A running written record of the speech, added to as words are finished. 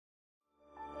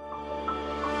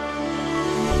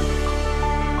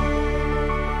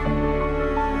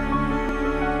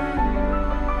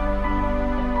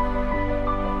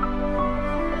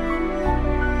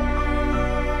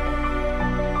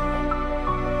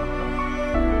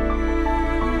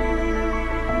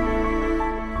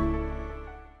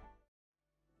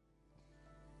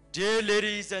Dear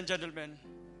ladies and gentlemen,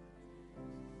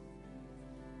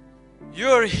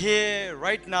 you're here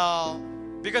right now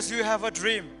because you have a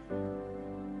dream,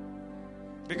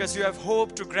 because you have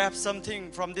hope to grab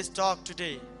something from this talk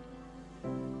today.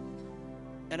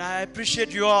 And I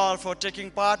appreciate you all for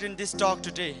taking part in this talk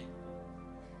today,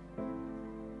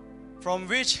 from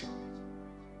which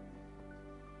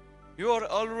you are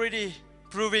already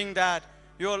proving that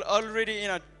you are already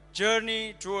in a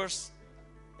journey towards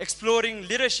exploring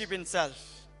leadership in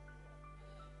self.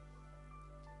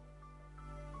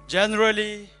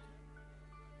 Generally,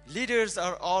 leaders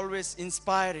are always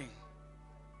inspiring,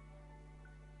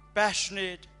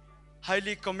 passionate,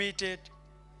 highly committed,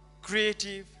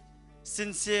 creative,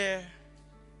 sincere,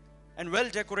 and well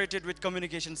decorated with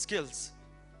communication skills.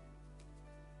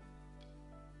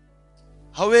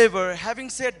 However, having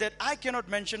said that, I cannot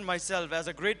mention myself as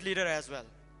a great leader as well.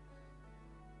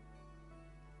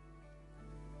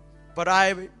 But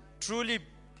I truly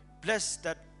blessed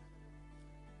that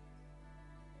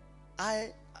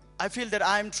I feel that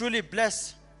I am truly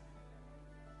blessed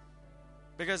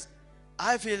because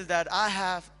I feel that I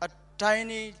have a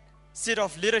tiny seed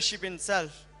of leadership in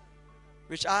self,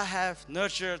 which I have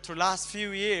nurtured through last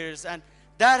few years, and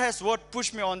that has what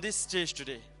pushed me on this stage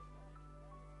today.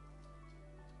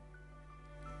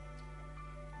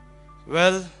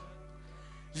 Well,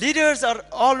 leaders are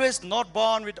always not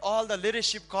born with all the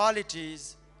leadership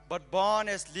qualities, but born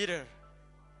as leader.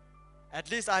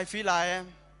 At least I feel I am.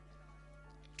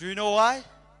 Do you know why?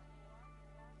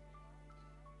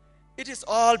 It is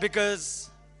all because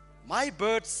my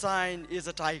birth sign is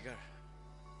a tiger.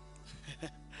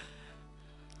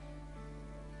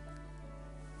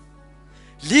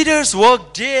 Leaders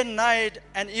work day and night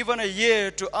and even a year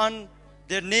to earn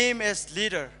their name as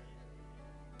leader.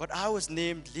 But I was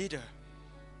named leader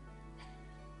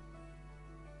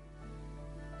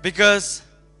because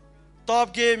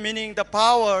Tobgay, meaning the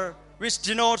power, which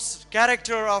denotes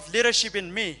character of leadership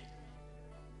in me.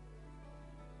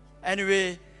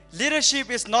 Anyway,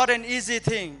 leadership is not an easy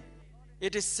thing.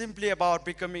 It is simply about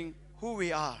becoming who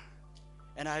we are.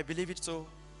 And I believe it so.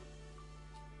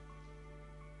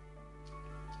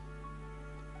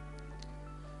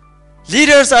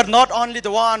 Leaders are not only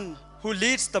the one who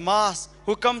leads the mass,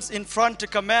 who comes in front to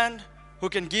command, who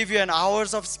can give you an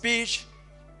hours of speech,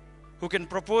 who can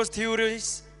propose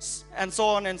theories, and so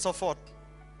on and so forth.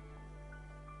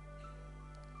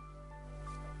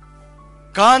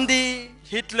 Gandhi,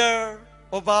 Hitler,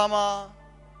 Obama,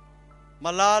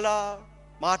 Malala,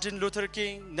 Martin Luther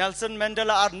King, Nelson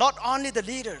Mandela are not only the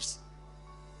leaders,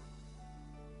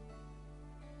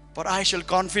 but I shall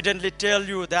confidently tell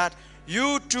you that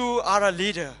you too are a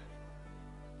leader.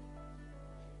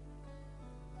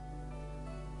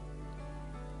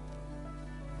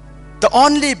 The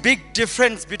only big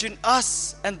difference between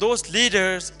us and those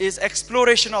leaders is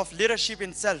exploration of leadership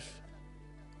in self.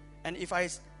 And if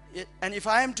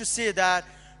I am to say that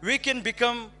we can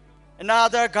become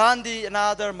another Gandhi,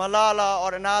 another Malala,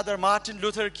 or another Martin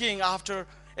Luther King after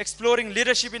exploring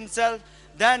leadership in self,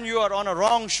 then you are on a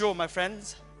wrong show, my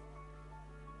friends.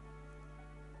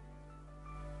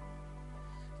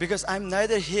 Because I'm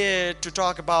neither here to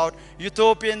talk about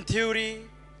utopian theory,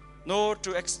 nor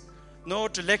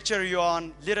to lecture you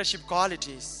on leadership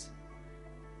qualities.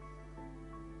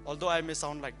 Although I may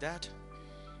sound like that.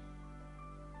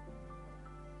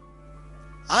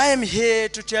 I am here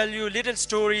to tell you little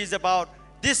stories about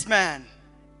this man.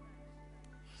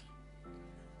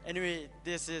 Anyway,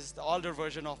 this is the older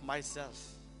version of myself.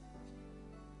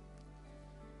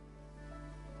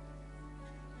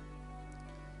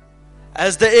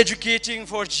 As the educating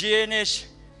for GNH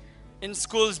in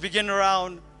schools begin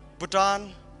around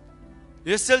Bhutan,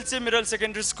 CLCS Middle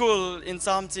Secondary School in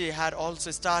Samsi had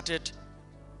also started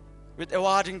with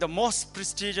awarding the most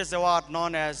prestigious award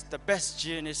known as the Best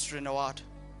GNH Student Award.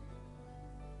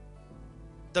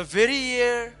 The very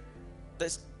year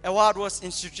the award was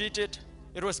instituted,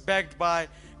 it was backed by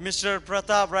Mr.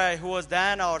 Pratap Rai, who was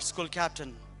then our school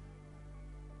captain.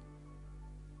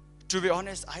 To be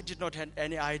honest, I did not have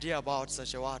any idea about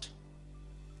such award.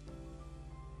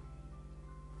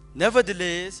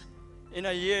 Nevertheless, in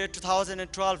a year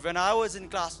 2012, when I was in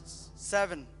class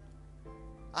 7,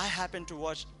 I happened to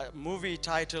watch a movie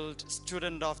titled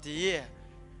Student of the Year,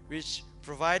 which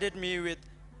provided me with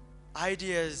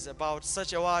ideas about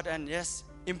such award, and yes,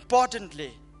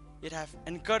 importantly, it have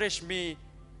encouraged me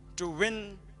to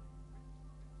win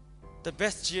the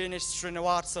Best GNH Student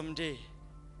Award someday.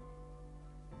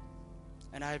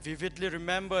 And I vividly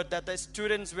remember that the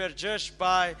students were judged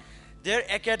by their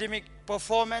academic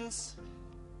performance,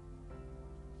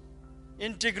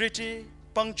 integrity,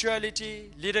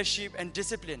 punctuality, leadership, and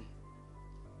discipline.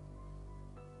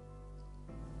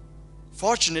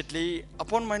 Fortunately,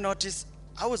 upon my notice,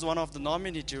 I was one of the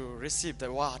nominees to receive the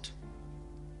award.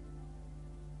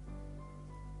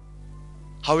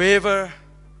 However,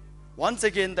 once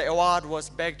again, the award was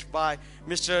backed by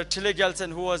Mr. Tobgay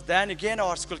Gelson, who was then again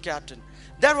our school captain.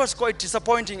 That was quite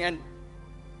disappointing, and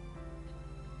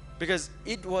because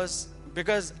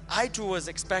I too was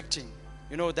expecting,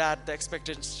 you know that the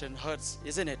expectation hurts,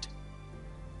 isn't it?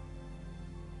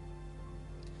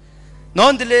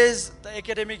 Nonetheless, the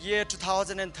academic year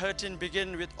 2013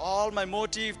 began with all my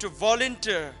motive to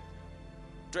volunteer,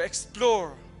 to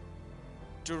explore,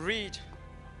 to read,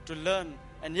 to learn,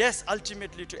 and yes,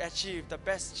 ultimately to achieve the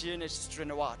best GNH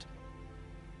student award.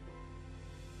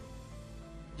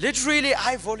 Literally,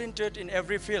 I volunteered in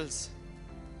every field.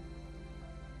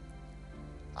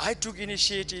 I took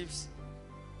initiatives,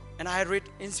 and I read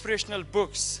inspirational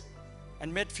books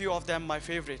and made few of them my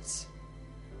favorites.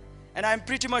 And I'm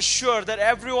pretty much sure that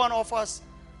every one of us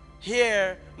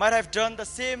here might have done the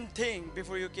same thing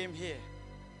before you came here.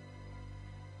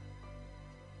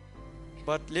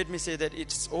 But let me say that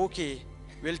it's okay.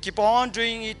 We'll keep on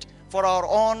doing it for our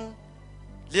own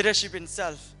leadership in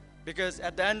self, because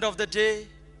at the end of the day,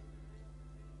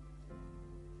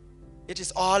 it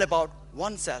is all about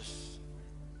oneself.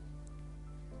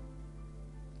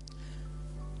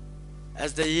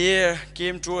 As the year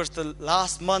came towards the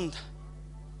last month,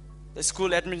 the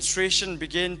school administration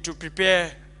began to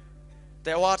prepare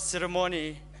the award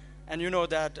ceremony, and you know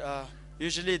that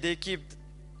usually they keep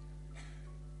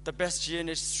the best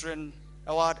GNH student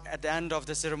award at the end of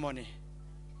the ceremony.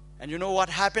 And you know what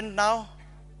happened now?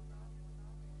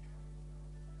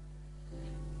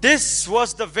 This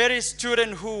was the very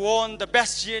student who won the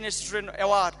best GNH student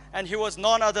award, and he was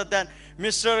none other than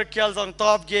Mr. Kelzang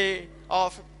Tobgay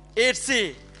of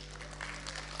 8C.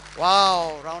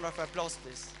 Wow, round of applause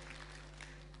please.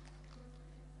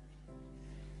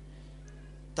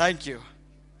 Thank you.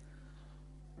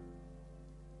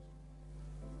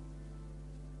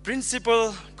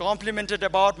 Principal complimented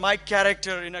about my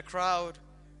character in a crowd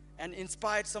and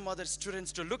inspired some other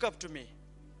students to look up to me.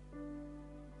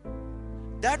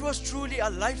 That was truly a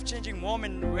life-changing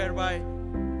moment whereby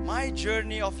my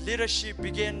journey of leadership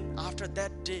began after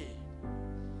that day.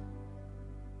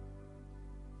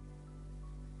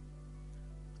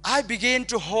 I began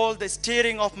to hold the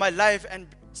steering of my life and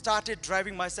started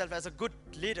driving myself as a good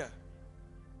leader.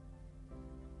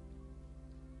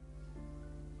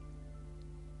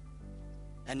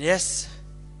 And yes,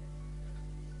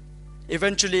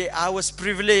 eventually I was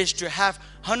privileged to have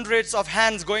hundreds of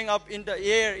hands going up in the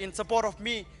air in support of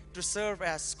me to serve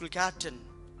as school captain,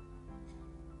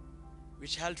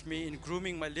 which helped me in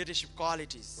grooming my leadership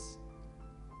qualities.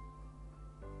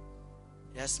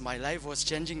 Yes, my life was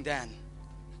changing then.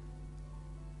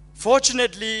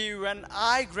 Fortunately, when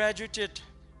I graduated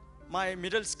my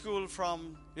middle school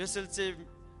from USLC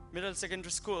Middle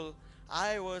Secondary School,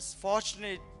 I was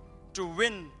fortunate to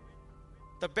win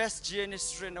the Best GNH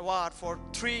Student Award for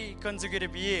 3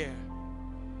 consecutive years.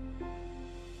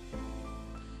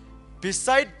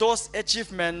 Beside those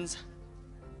achievements,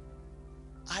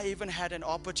 I even had an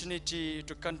opportunity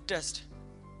to contest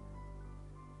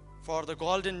for the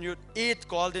 8th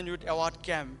Golden Youth Award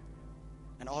Camp.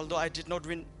 And although I did not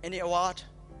win any award,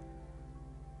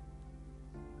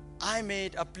 I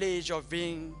made a pledge of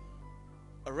being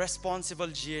a responsible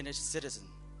GNH citizen.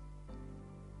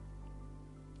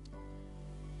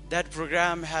 That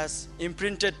program has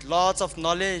imprinted lots of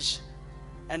knowledge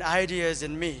and ideas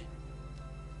in me,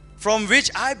 from which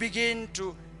I began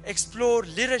to explore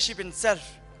leadership in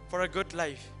self for a good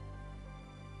life.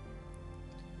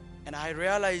 And I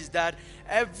realized that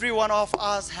every one of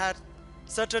us had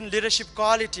certain leadership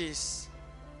qualities,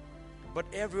 but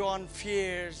everyone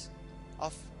fears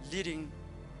of leading.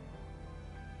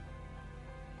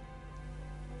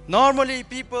 Normally,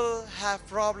 people have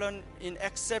problem in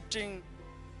accepting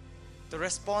the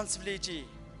responsibility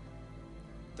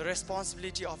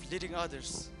of leading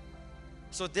others.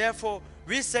 So therefore,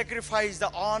 we sacrifice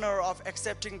the honor of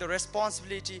accepting the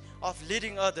responsibility of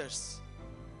leading others.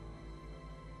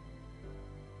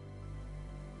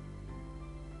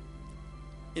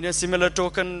 In a similar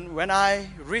token, when I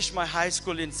reached my high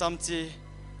school in 𝐓𝐡𝐞,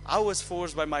 I was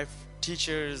forced by my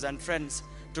teachers and friends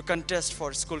to contest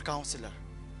for school counselor.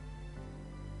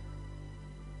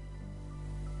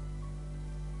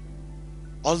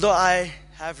 Although I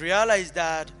have realized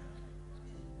that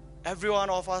every one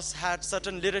of us had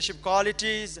certain leadership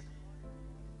qualities,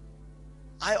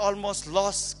 I almost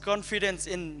lost confidence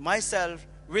in myself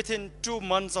within 2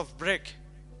 months of break.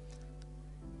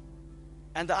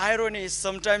 And the irony is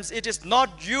sometimes it is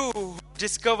not you who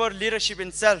discover leadership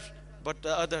in self, but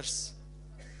the others.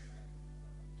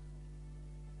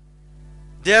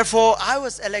 Therefore, I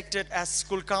was elected as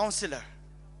school counselor.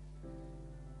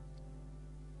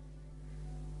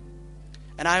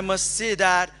 And I must say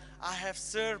that I have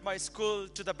served my school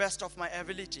to the best of my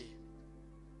ability.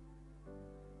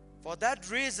 For that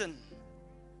reason,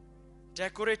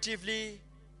 decoratively,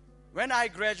 when I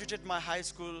graduated my high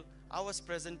school, I was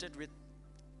presented with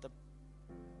the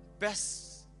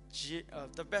best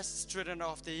student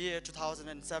of the year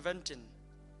 2017.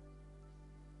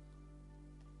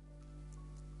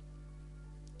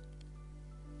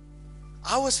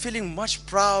 I was feeling much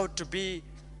proud to be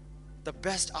the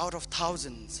best out of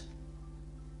thousands.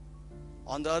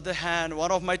 On the other hand,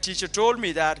 one of my teachers told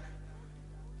me that,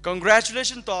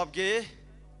 congratulations, Tobgay,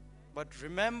 but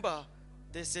remember,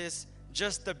 this is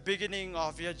just the beginning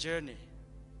of your journey.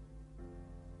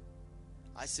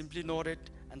 I simply nodded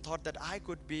and thought that I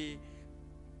could be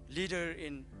leader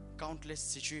in countless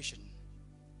situations.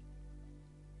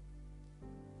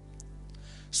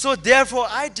 So therefore,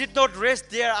 I did not rest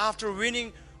there after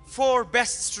winning 4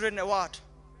 Best Student Award.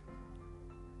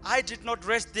 I did not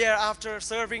rest there after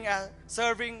serving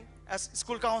as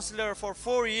school counselor for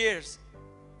 4 years.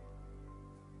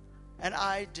 And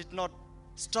I did not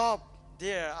stop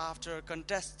there after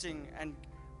contesting and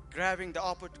grabbing the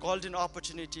golden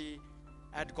opportunity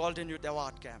at Golden Youth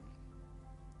Award Camp.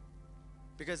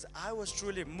 Because I was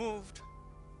truly moved,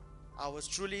 I was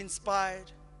truly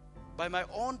inspired by my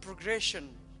own progression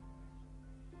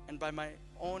and by my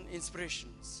own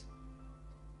inspirations.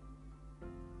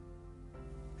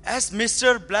 As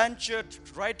Mr. Blanchard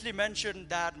rightly mentioned,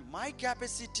 that my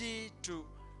capacity to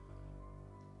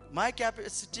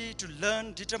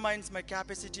learn determines my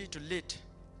capacity to lead.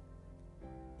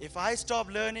 If I stop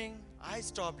learning, I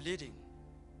stop leading.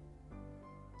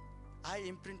 I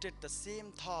imprinted the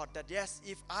same thought that yes,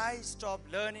 if I stop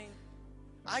learning,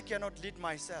 I cannot lead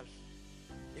myself.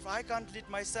 If I can't lead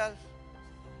myself,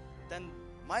 then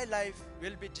my life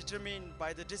will be determined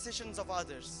by the decisions of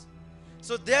others.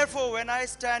 So therefore, when I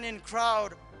stand in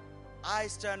crowd, I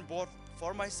stand both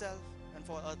for myself and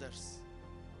for others.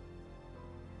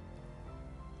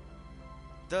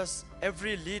 Thus,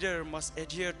 every leader must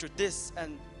adhere to this,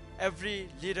 and every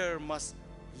leader must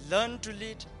learn to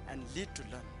lead and lead to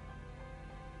learn.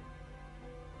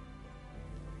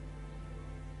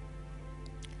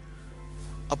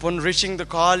 Upon reaching the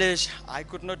college, I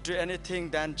could not do anything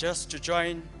than just to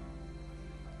join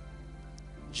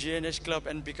GNH Club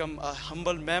and become a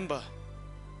humble member.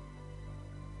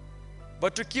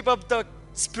 But to keep up the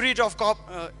spirit of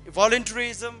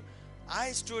volunteerism,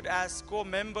 I stood as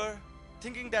co-member,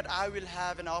 thinking that I will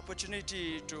have an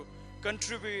opportunity to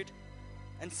contribute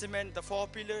and cement the 4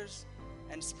 pillars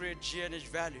and spread GNH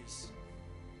values.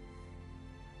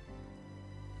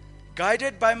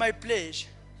 Guided by my pledge,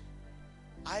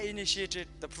 I initiated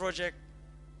the project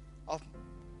of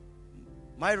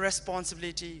my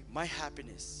responsibility, my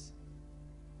happiness.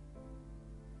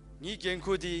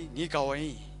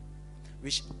 𝐴𝐻𝐡𝐞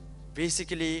which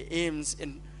basically aims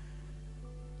in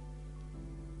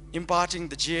imparting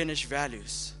the GNH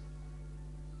values.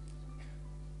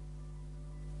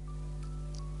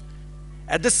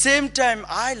 At the same time,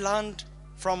 I learned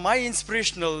from my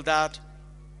inspirational that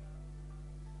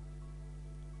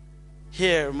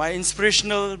here, my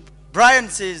inspirational Brian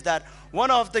says that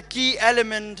one of the key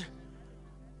elements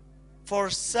for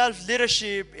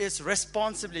self-leadership is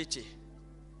responsibility.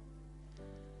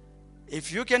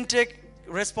 If you can take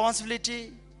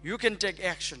responsibility, you can take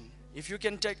action. If you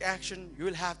can take action, you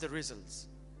will have the results.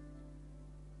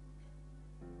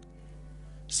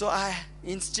 So I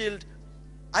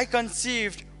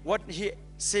conceived what he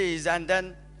says, and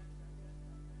then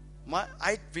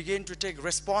I began to take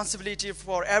responsibility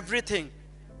for everything.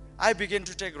 I began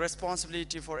to take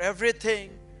responsibility for everything.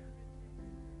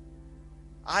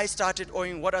 I started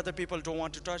owing what other people don't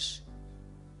want to touch.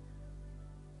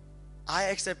 I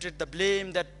accepted the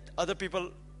blame that other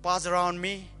people pass around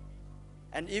me.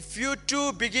 And if you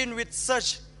too begin with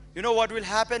such, you know what will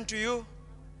happen to you?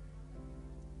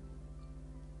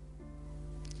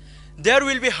 There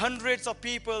will be hundreds of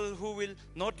people who will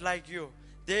not like you.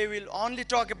 They will only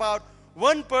talk about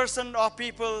 1% of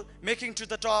people making to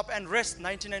the top and rest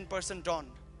 99% don't.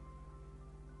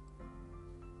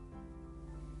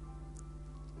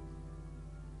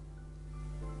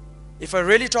 If I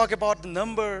really talk about the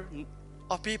number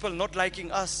of people not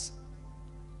liking us,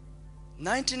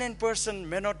 99%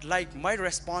 may not like my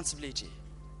responsibility.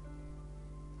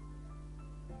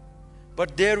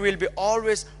 But there will be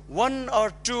always 1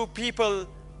 or 2 people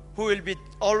who will be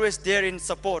always there in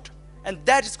support. And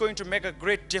that is going to make a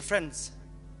great difference.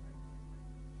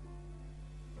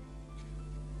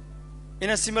 In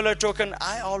a similar token,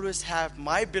 I always have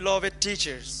my beloved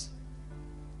teachers,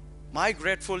 my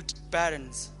grateful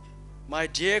parents, my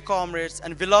dear comrades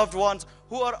and beloved ones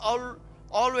who are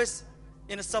always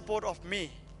in support of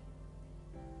me.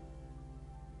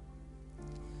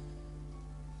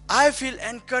 I feel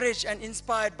encouraged and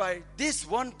inspired by this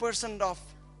 1% of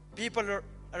people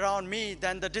around me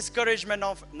than the discouragement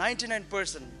of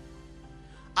 99%.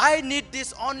 I need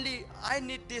this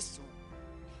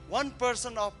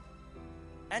 1% of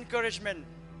encouragement,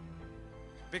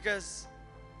 because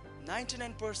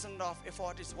 99% of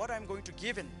effort is what I'm going to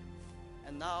give in.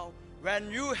 And now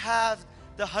when you have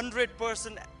the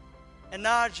 100%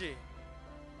 energy,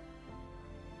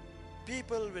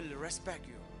 people will respect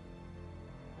you.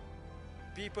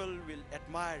 People will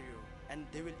admire you, and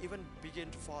they will even begin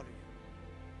to follow you.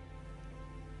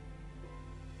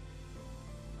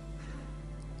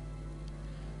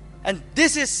 And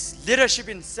this is leadership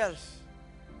in self,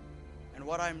 and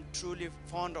what I'm truly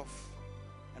fond of,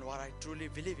 and what I truly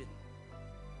believe in.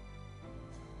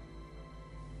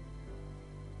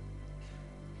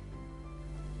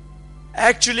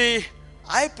 Actually,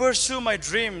 I pursue my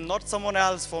dream, not someone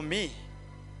else for me.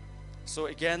 So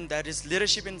again, that is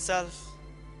leadership in self.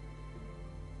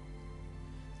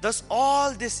 Thus,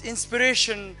 all this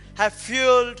inspiration have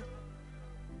fueled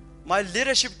my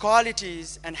leadership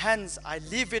qualities, and hence I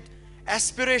live with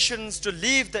aspirations to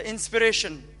live the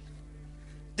inspiration.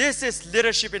 This is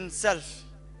leadership in self.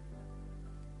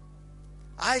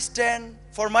 I stand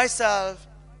for myself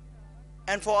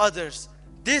and for others.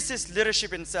 This is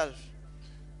leadership in self.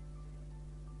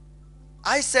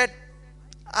 I said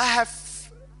I have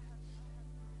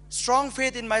strong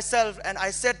faith in myself, and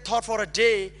I set thought for a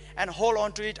day and hold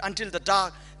on to it until the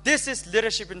dark. This is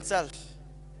leadership in self.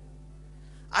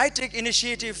 I take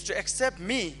initiatives to accept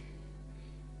me,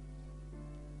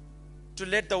 to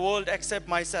let the world accept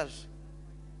myself.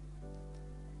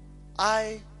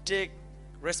 I take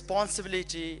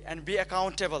responsibility and be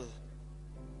accountable.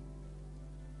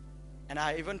 And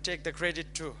I even take the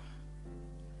credit too.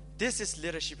 This is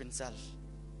leadership in self.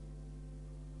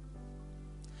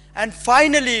 And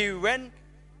finally, when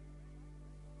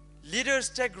leaders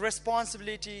take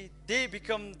responsibility, they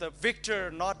become the victor,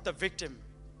 not the victim.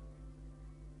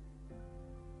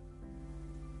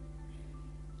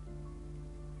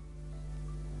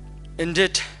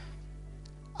 Indeed,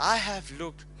 I have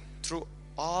looked through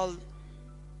all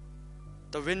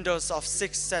the windows of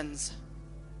sixth sense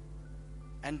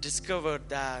and discovered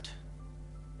that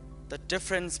the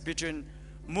difference between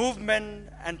movement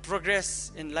and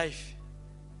progress in life.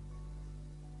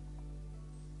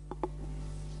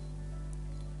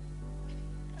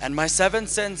 And my seventh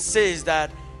sense says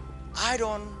that I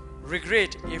don't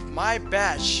regret if my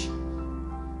badge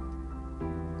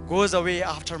goes away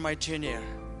after my tenure,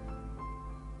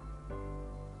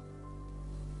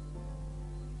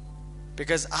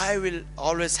 because I will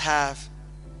always have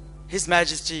His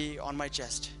Majesty on my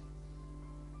chest.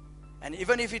 And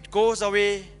even if it goes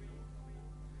away,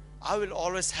 I will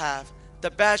always have the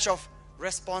badge of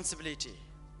responsibility.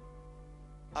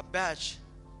 A badge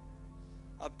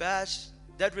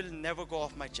that will never go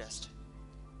off my chest.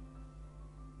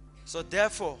 So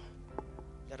therefore,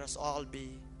 let us all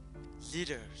be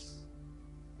leaders.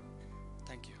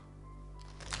 Thank you.